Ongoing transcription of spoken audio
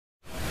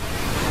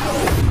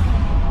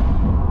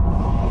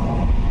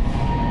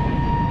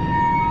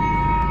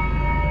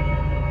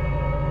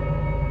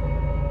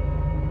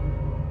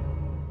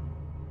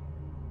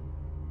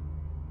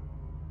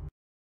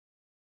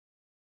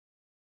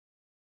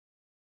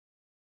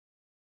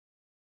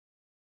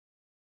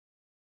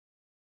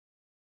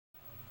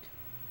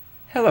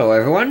Hello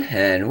everyone,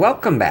 and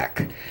welcome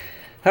back.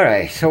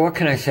 Alright, so what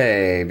can I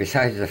say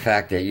besides the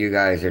fact that you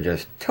guys are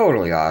just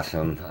totally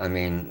awesome. I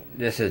mean,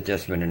 this has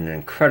just been an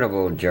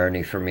incredible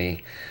journey for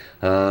me.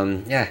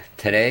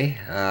 Today,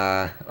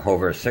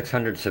 over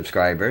 600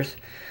 subscribers.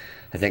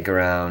 I think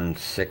around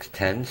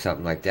 610,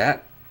 something like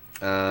that.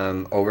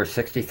 Over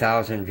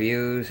 60,000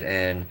 views,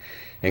 and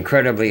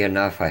incredibly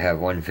enough, I have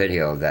one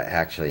video that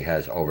actually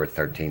has over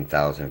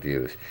 13,000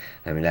 views.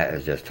 I mean, that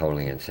is just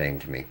totally insane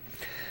to me.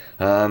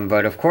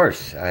 But of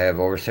course, I have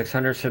over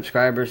 600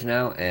 subscribers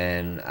now,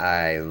 and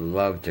I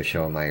love to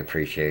show my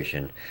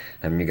appreciation.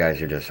 I mean, you guys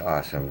are just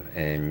awesome,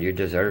 and you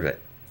deserve it.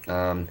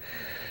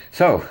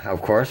 So,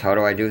 of course, how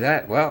do I do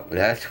that? Well,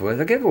 that's with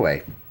a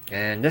giveaway.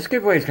 And this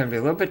giveaway is going to be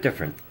a little bit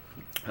different.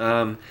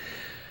 A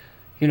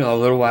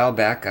little while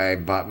back, I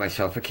bought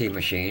myself a key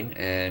machine,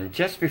 and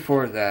just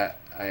before that,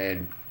 I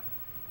had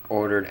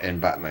ordered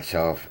and bought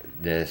myself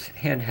this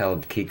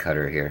handheld key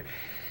cutter here.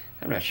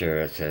 I'm not sure,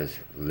 it says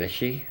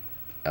Lishi.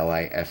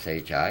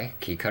 Lishi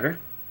key cutter.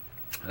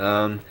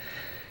 And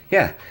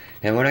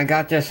when I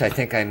got this, I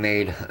think I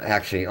made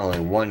actually only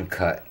one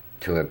cut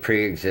to a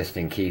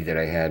pre-existing key that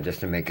I had just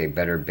to make a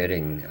better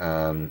bidding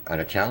on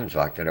a challenge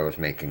lock that I was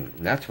making.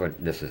 And that's what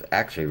this is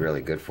actually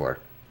really good for.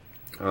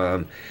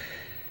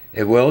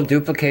 It will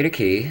duplicate a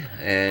key,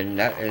 and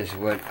that is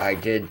what I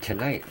did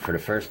tonight for the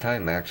first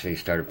time. I actually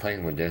started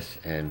playing with this,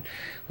 and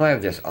well, I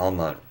have this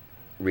Almont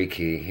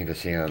rekey. You can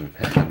see I'm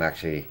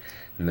actually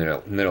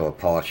middle of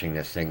polishing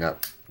this thing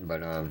up,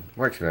 but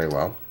works very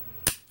well.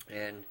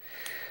 And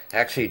I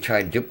actually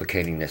tried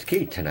duplicating this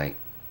key tonight,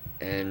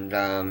 and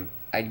I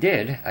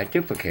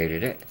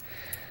duplicated it,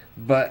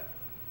 but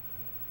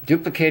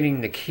duplicating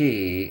the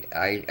key,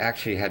 I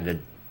actually had to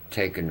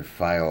take and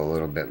file a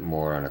little bit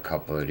more on a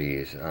couple of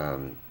these,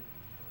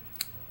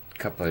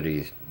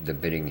 the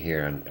bidding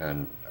here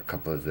on a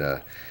couple of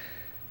the,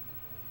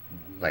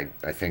 like,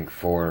 I think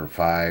 4 and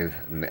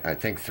 5, I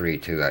think 3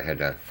 too, I had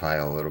to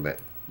file a little bit.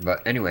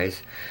 But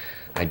anyways,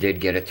 I did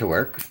get it to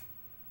work.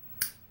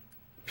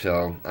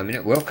 So, I mean,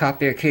 it will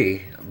copy a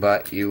key,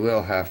 but you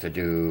will have to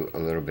do a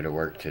little bit of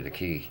work to the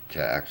key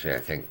to actually, I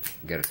think,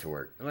 get it to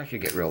work. Unless you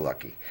get real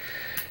lucky.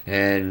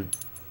 And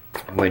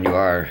when you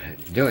are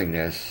doing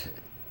this,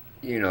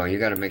 you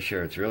got to make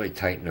sure it's really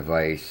tight in the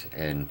vise.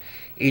 And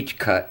each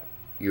cut,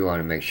 you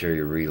want to make sure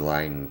you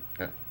reline.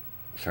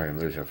 Sorry, I'm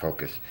losing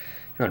focus.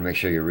 You want to make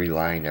sure you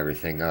reline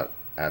everything up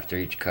after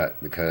each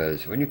cut,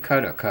 because when you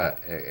cut a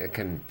cut, it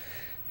can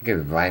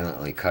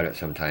violently cut it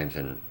sometimes,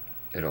 and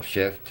it'll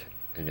shift,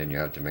 and then you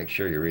have to make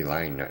sure you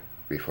reline it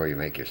before you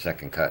make your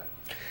second cut.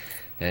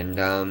 And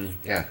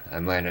I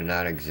might have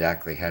not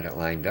exactly had it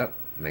lined up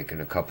making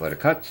a couple of the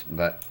cuts,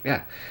 but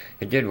yeah,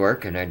 it did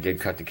work, and I did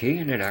cut the key,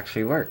 and it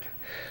actually worked.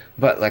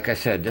 But like I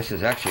said, this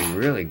is actually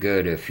really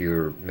good if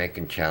you're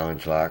making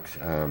challenge locks.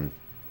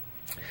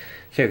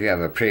 Say if you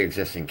have a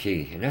pre-existing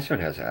key, and this one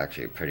has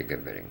actually a pretty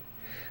good bidding.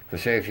 But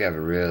say if you have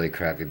a really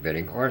crappy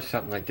bidding, or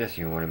something like this,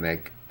 you want to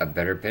make a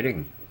better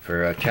bidding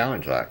for a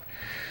challenge lock.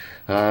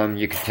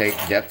 You can take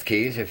depth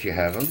keys if you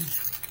have them,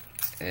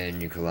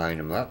 and you can line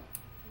them up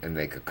and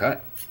make a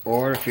cut.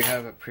 Or if you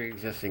have a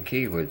pre-existing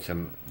key with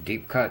some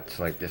deep cuts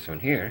like this one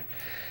here,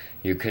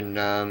 you can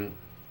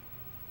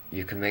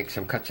make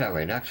some cuts that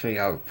way. And actually,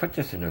 I'll put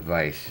this in a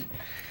vise,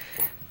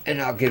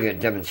 and I'll give you a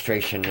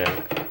demonstration.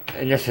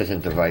 And this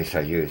isn't the vise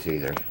I use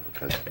either,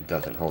 because it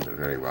doesn't hold it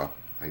very well.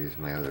 I use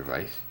my other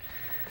vise.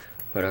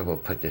 But I will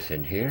put this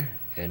in here,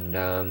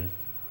 and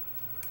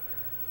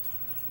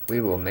we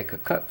will make a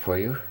cut for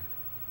you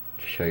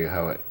to show you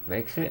how it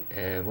makes it,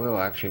 and we'll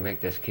actually make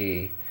this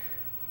key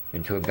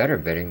into a better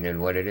bidding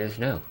than what it is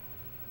now.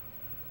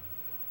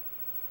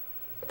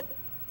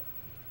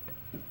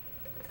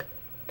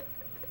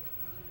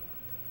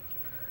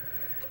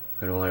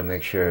 Going to want to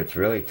make sure it's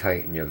really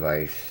tight in your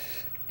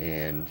vise,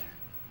 and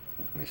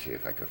let me see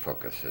if I can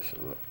focus this a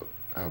little.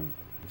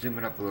 Zoom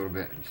it up a little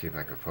bit and see if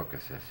I can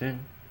focus this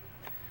in.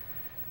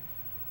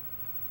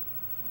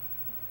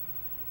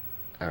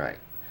 Alright,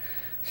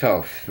 so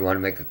if you want to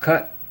make a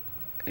cut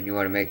and you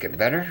want to make it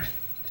better,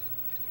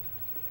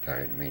 sorry,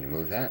 I didn't mean to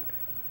move that.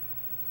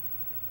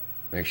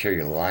 Make sure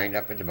you're lined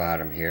up at the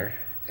bottom here,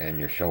 and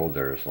your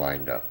shoulder is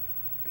lined up.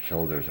 The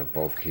shoulders of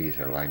both keys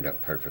are lined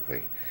up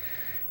perfectly.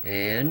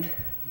 And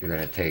you're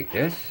going to take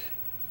this,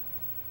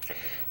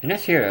 and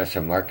this here has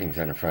some markings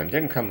on the front. It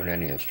didn't come with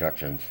any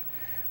instructions.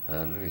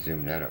 Let me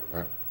zoom that up.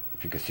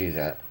 If you can see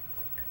that,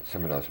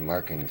 some of those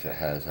markings it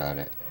has on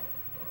it.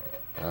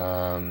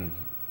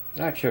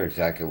 Not sure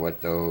exactly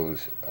what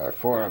those are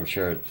for. I'm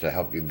sure it's to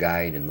help you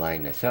guide and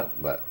line this up,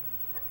 but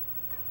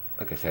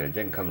like I said, it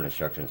didn't come in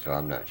instructions, so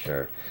I'm not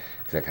sure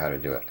exactly how to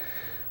do it.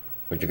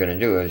 What you're going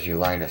to do is you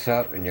line this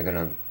up, and you're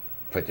going to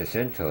put this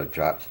in until it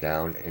drops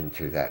down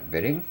into that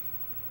bidding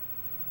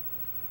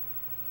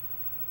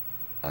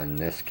on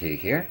this key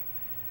here.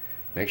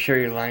 Make sure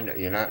you're lined up,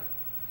 you're not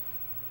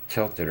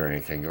tilted or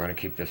anything. You want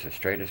to keep this as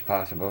straight as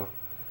possible,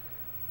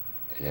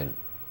 and then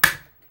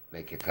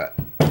make your cut.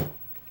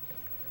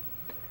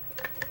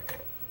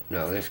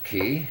 Now this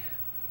key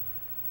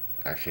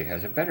actually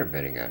has a better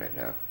bidding on it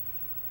now.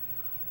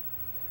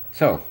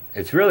 So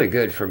it's really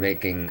good for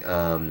making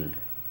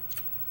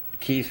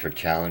keys for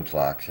challenge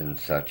locks and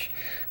such,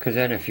 because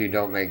then if you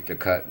don't make the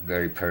cut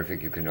very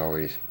perfect, you can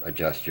always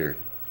adjust your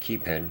key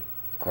pin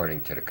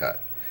according to the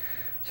cut.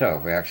 So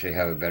if we actually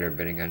have a better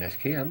bitting on this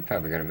key, I'm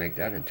probably going to make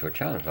that into a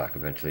challenge lock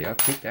eventually. I'll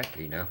keep that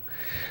key now.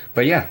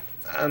 But yeah,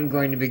 I'm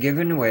going to be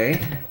giving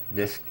away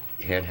this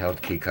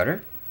handheld key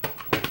cutter.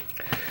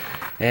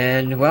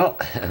 And well,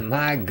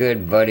 my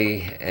good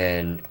buddy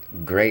and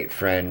great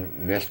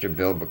friend, Mr.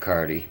 Bill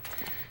Bacardi,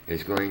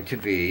 is going to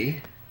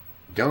be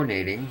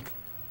donating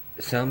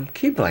some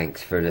key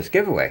blanks for this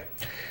giveaway.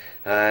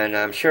 And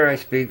I'm sure I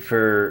speak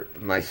for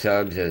my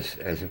subs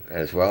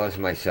as well as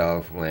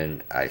myself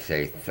when I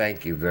say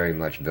thank you very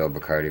much, Bill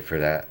Bacardi, for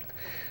that.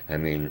 I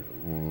mean,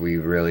 we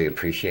really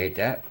appreciate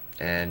that,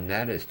 and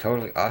that is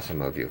totally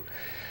awesome of you.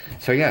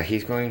 So yeah,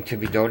 he's going to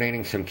be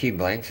donating some key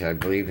blanks. I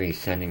believe he's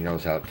sending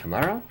those out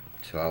tomorrow,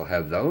 so I'll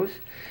have those.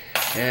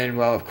 And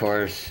well, of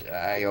course,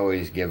 I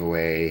always give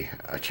away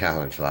a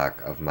challenge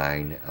lock of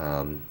mine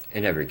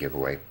in every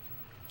giveaway.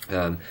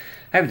 I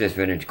have this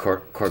vintage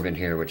Corbin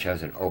here, which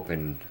has an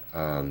open,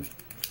 and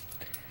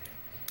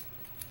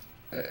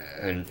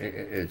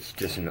it's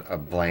just a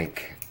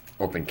blank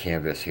open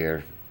canvas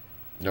here.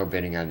 No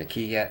bitting on the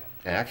key yet.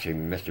 And actually,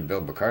 Mr.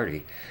 Bill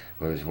Bacardi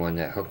was one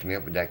that hooked me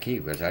up with that key,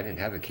 because I didn't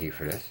have a key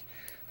for this.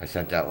 I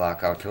sent that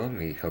lock out to him.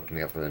 He hooked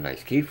me up with a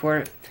nice key for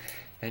it.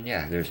 And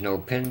yeah, there's no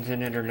pins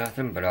in it or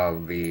nothing, but I'll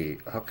be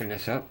hooking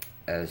this up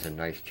as a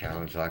nice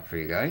challenge lock for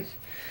you guys.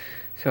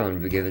 So I'm going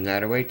to be giving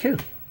that away too.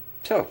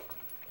 So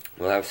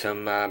we'll have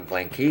some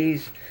blank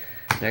keys,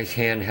 nice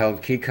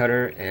handheld key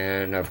cutter,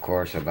 and of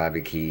course a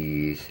Bobby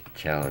Keys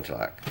challenge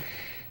lock.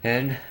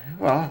 And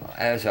well,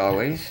 as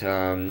always,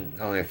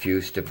 only a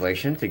few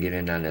stipulations to get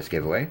in on this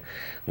giveaway.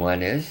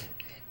 One is,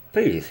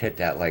 please hit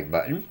that like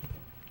button.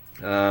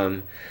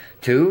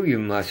 2, you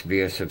must be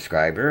a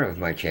subscriber of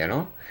my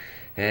channel.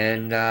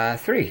 And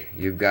 3,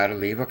 you've got to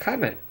leave a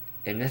comment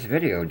in this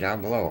video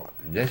down below.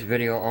 This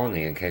video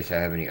only, in case I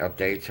have any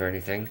updates or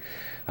anything.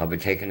 I'll be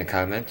taking the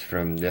comments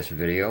from this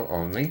video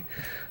only.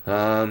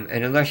 And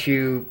unless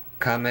you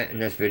comment in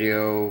this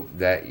video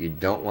that you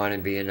don't want to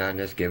be in on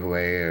this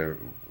giveaway or,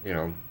 you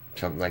know,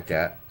 something like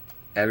that,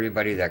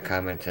 everybody that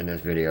comments in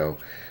this video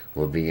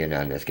will be in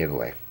on this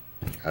giveaway.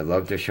 I'd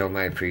love to show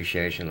my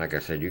appreciation. Like I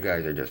said, you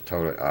guys are just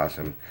totally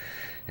awesome.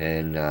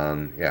 And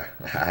yeah,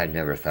 I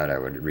never thought I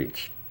would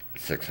reach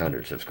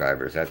 600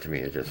 subscribers. That to me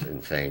is just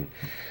insane.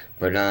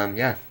 But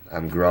yeah,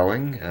 I'm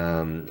growing.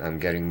 I'm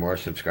getting more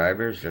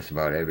subscribers just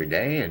about every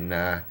day, and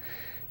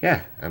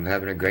yeah, I'm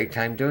having a great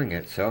time doing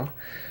it. So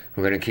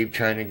we're going to keep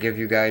trying to give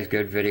you guys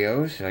good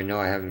videos. I know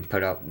I haven't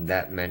put up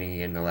that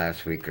many in the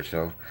last week or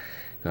so.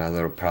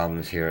 Little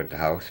problems here at the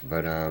house,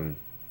 but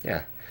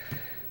yeah,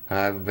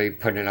 I'll be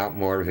putting out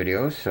more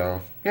videos.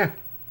 So yeah,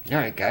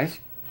 alright guys,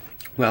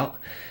 well,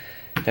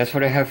 that's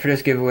what I have for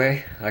this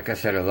giveaway. Like I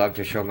said, I love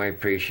to show my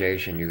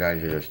appreciation. You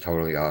guys are just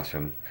totally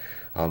awesome.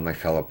 All my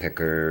fellow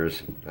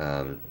pickers,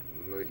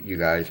 you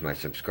guys, my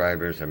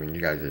subscribers, I mean,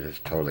 you guys are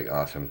just totally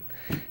awesome.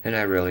 And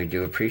I really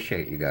do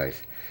appreciate you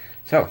guys.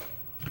 So,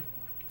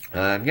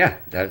 yeah,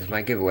 that is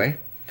my giveaway.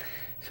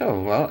 So,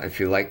 well, if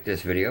you like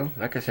this video,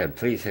 like I said,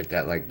 please hit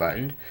that like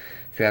button.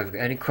 If you have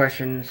any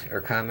questions or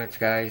comments,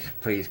 guys,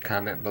 please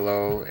comment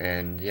below.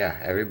 And yeah,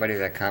 everybody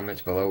that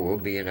comments below will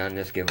be in on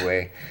this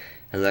giveaway,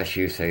 unless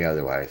you say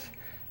otherwise.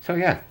 So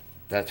yeah,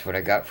 that's what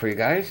I got for you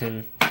guys,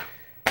 and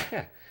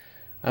yeah,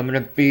 I'm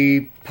going to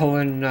be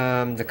pulling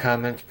the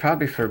comments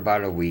probably for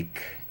about a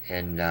week,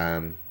 and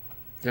then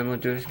we'll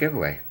do this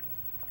giveaway.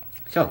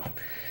 So,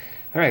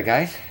 alright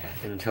guys,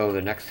 until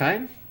the next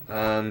time,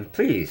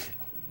 please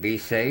be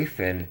safe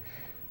and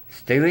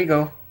stay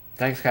legal.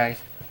 Thanks guys.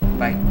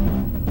 Bye.